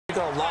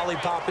throw a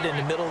lollipop it in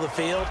the middle of the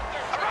field,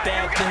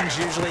 bad things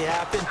usually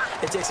happen.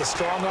 It takes a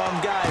strong-arm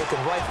guy who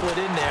can rifle it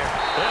in there.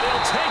 And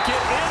he'll take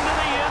it into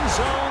the end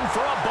zone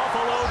for a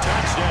Buffalo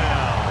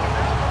touchdown.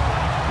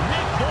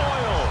 Nick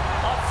Boyle,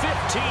 a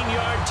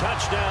 15-yard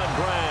touchdown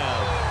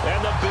grab.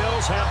 And the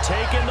Bills have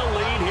taken the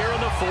lead here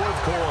in the fourth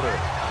quarter.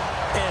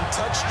 And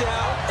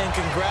touchdown, and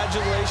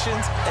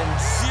congratulations, and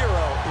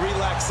zero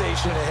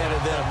relaxation ahead of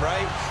them,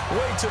 right?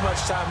 Way too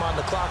much time on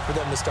the clock for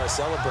them to start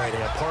celebrating.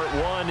 Yeah, part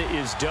one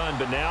is done,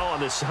 but now on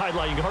the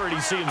sideline, you can already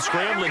see them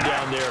scrambling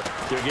down there.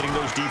 They're getting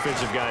those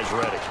defensive guys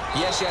ready.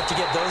 Yes, you have to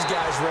get those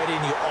guys ready,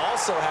 and you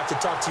also have to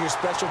talk to your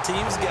special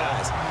teams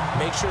guys.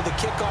 Make sure the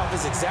kickoff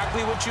is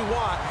exactly what you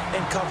want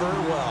and cover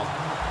it well.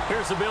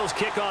 Here's the Bills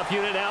kickoff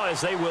unit now as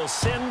they will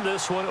send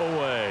this one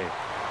away.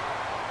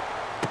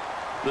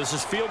 This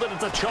is fielded at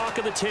the chalk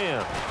of the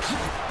 10.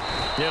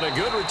 And a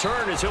good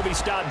return as he'll be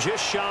stopped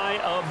just shy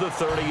of the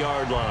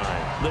 30-yard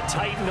line. The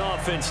Titan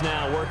offense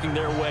now working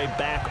their way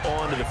back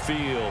onto the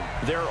field.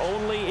 They're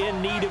only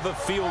in need of a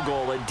field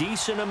goal, a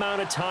decent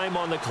amount of time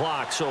on the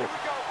clock. So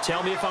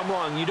tell me if I'm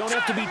wrong. You don't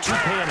have to be too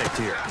panicked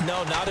here.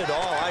 No, not at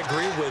all. I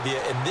agree with you.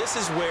 And this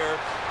is where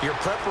your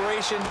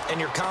preparation and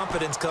your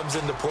confidence comes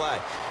into play.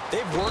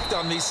 They've worked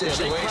on these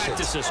situations. They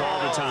practice this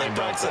all the time. They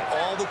practice it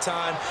all the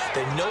time.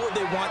 They know what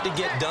they want to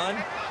get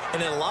done.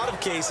 And in a lot of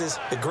cases,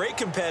 the great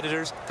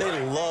competitors,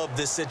 they love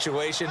this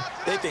situation.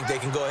 They think they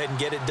can go ahead and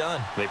get it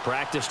done. They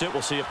practiced it.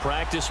 We'll see if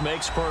practice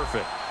makes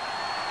perfect.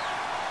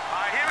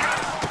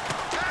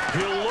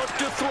 He'll look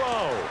to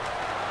throw.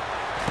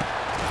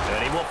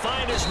 And he will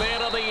find his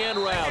man on the end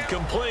route.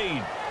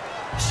 Complete.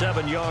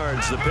 7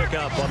 yards, the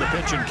pickup on the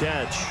pitch and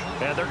catch.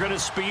 And they're going to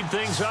speed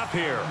things up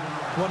here.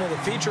 One of the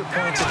feature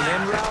points of the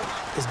end route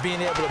is being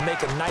able to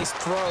make a nice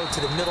throw to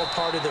the middle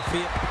part of the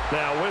field.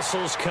 Now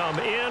whistles come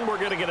in. We're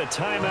going to get a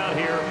timeout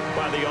here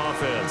by the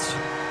offense.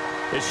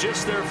 It's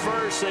just their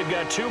first. They've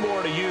got 2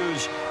 more to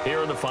use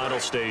here in the final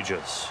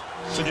stages.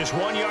 So just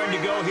 1 yard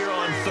to go here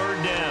on third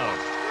down.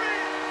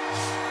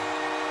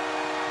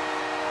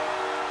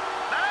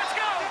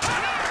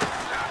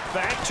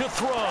 Back to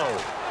throw.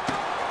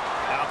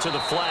 Out to the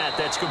flat.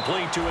 That's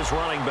complete to his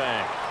running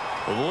back.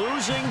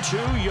 Losing 2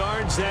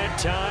 yards that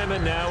time,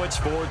 and now it's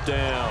fourth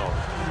down.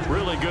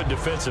 Really good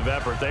defensive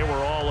effort. They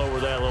were all over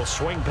that little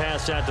swing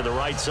pass out to the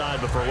right side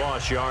before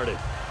lost yardage.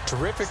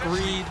 Terrific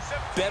read,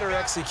 better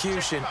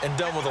execution, and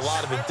done with a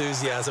lot of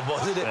enthusiasm,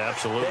 wasn't it?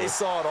 Absolutely. They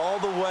saw it all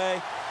the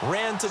way,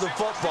 ran to the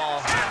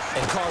football,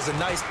 and caused a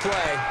nice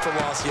play for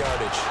lost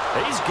yardage.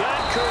 He's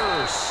got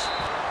Curse.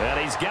 And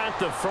he's got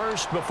the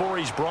first before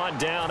he's brought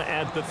down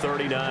at the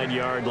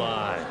 39-yard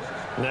line.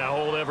 Now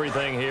hold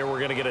everything here. We're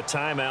going to get a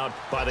timeout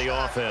by the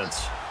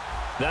offense.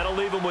 That'll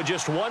leave him with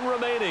just 1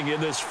 remaining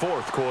in this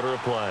fourth quarter of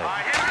play.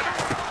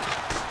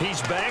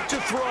 He's back to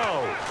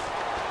throw.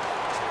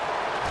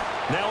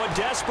 Now a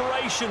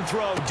desperation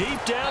throw deep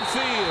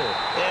downfield.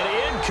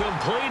 And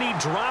incomplete. He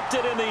dropped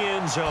it in the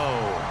end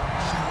zone.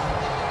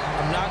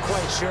 I'm not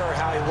quite sure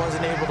how he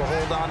wasn't able to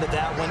hold on to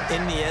that one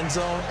in the end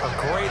zone.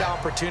 A great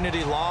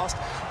opportunity lost,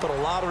 but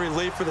a lot of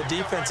relief for the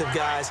defensive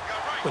guys.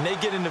 When they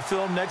get into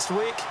film next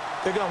week,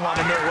 they're going to want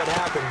to know what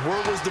happened.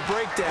 Where was the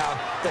breakdown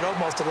that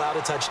almost allowed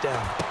a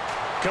touchdown?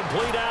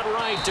 Complete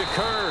outright to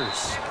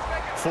Kurz.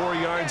 4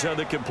 yards on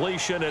the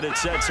completion, and it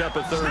sets up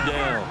a third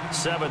down.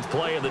 7th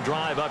play of the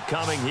drive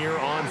upcoming here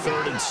on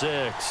 3rd and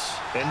 6.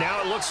 And now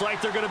it looks like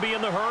they're going to be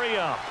in the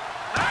hurry-up.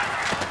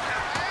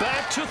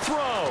 Back to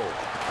throw.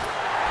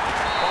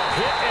 A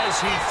hit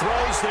as he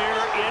throws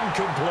there,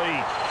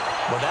 incomplete.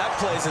 Well, that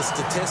plays a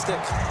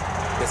statistic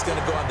that's going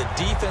to go on the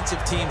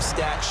defensive team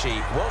stat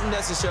sheet. Won't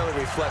necessarily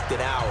reflect in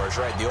ours,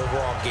 right, the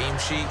overall game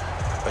sheet.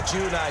 But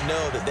you and I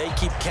know that they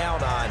keep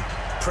count on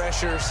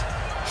pressures,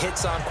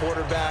 hits on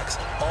quarterbacks,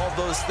 all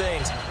those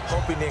things,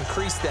 hoping to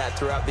increase that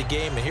throughout the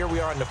game. And here we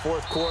are in the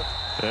fourth quarter.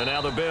 And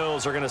now the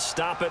Bills are going to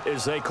stop it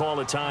as they call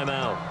a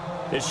timeout.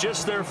 It's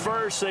just their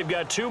first. They've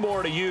got 2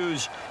 more to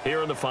use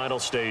here in the final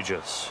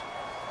stages.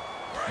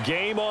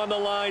 Game on the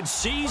line,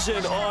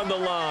 season on the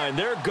line.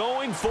 They're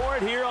going for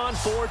it here on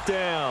 4th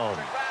down.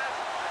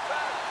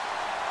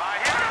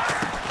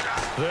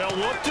 They'll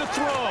look to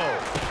throw.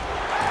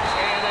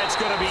 And that's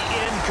going to be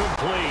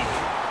incomplete.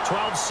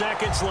 12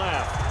 seconds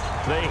left.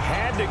 They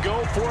had to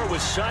go for it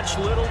with such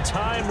little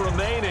time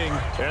remaining.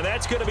 And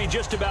that's going to be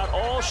just about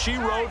all she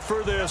wrote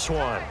for this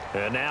one.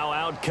 And now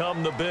out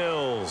come the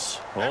Bills.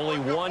 Only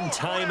 1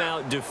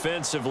 timeout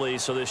defensively,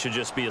 so this should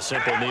just be a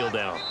simple kneel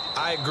down.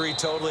 I agree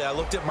totally. I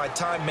looked at my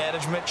time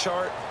management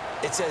chart.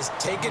 It says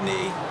take a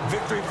knee,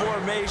 victory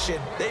formation.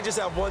 They just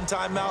have 1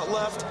 timeout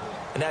left.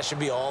 And that should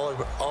be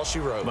all she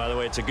wrote. By the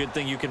way, it's a good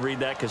thing you can read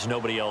that because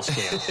nobody else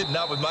can.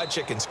 Not with my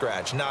chicken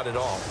scratch. Not at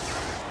all.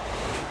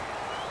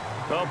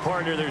 Well,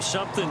 partner, there's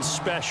something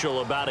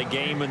special about a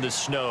game in the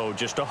snow.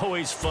 Just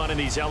always fun in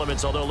these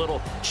elements, although a little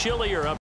chillier up